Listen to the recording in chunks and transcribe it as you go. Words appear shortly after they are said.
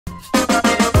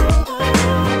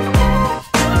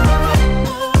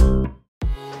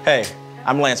Hey,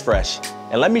 I'm Lance Fresh,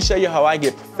 and let me show you how I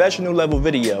get professional level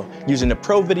video using the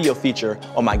Pro Video feature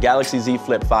on my Galaxy Z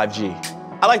Flip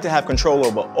 5G. I like to have control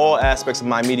over all aspects of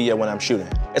my media when I'm shooting.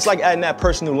 It's like adding that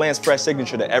personal Lance Fresh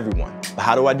signature to everyone. But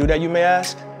how do I do that, you may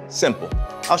ask? Simple.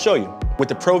 I'll show you. With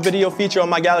the Pro Video feature on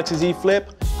my Galaxy Z Flip,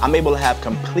 I'm able to have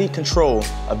complete control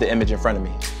of the image in front of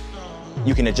me.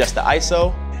 You can adjust the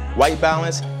ISO, white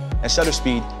balance, and shutter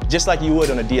speed just like you would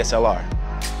on a DSLR.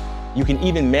 You can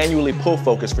even manually pull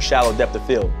focus for shallow depth of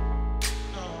field.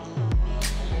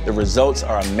 The results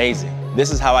are amazing.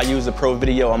 This is how I use the Pro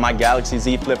Video on my Galaxy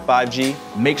Z Flip 5G.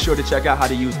 Make sure to check out how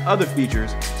to use other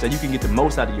features so you can get the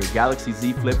most out of your Galaxy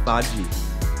Z Flip 5G.